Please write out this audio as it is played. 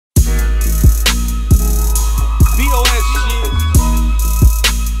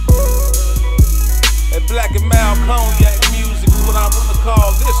Cognac music is what I wanna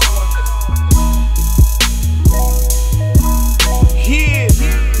call this one. Yeah.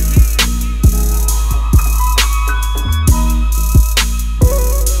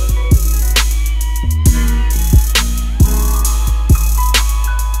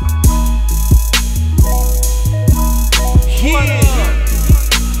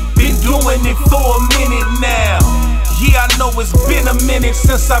 Been doing it for a minute now. Yeah, I know it's been a minute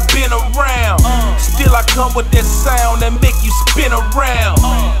since I've been around. Still I come with that sound that make you spin around.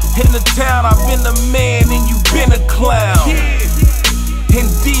 In the town I've been a man and you been a clown.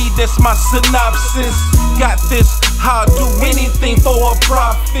 Indeed, that's my synopsis. Got this, how I do anything for a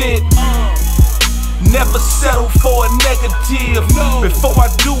profit. Never settle for a negative. Before I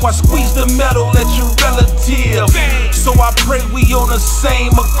do, I squeeze the metal at your relative. So I pray we on the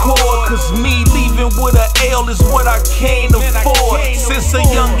same accord, cause me leaving with an L is what I can't afford. Since a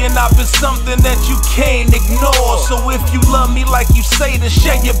youngin' I've been something that you can't ignore. So if you love me like you say, then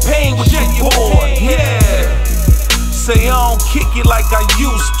share your pain with your boy. Yeah. Say I don't kick it like I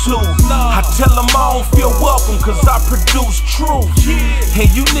used to. I tell them I don't feel welcome cause I produce truth. And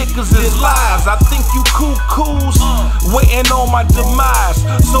you niggas is lies, I think you cuckoos waiting on my demise.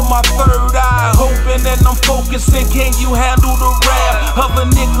 So my third eye hoping and I'm focusing. Can you handle the rap of a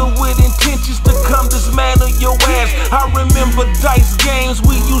nigga with intentions to come dismantle your ass? I remember dice games,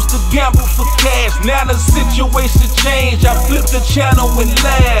 we used to gamble for cash. Now the situation changed, I flipped the channel and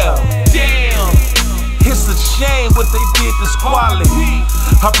laugh. Damn, it's a shame what they did to Squally.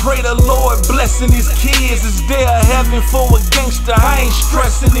 I pray the Lord blessing his kids. Is there a heaven for a gangster? I ain't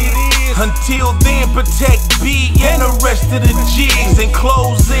stressing it. Until then, protect B and the rest of the G's. In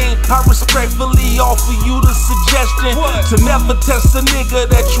closing, I respectfully offer you the suggestion to never test a nigga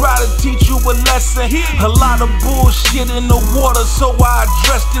that try to teach you a lesson. A lot of bullshit in the water, so I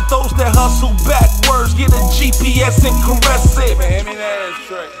addressed it. Those that hustle backwards, get a GPS and caress it. Man, hand me that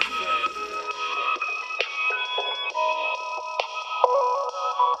track.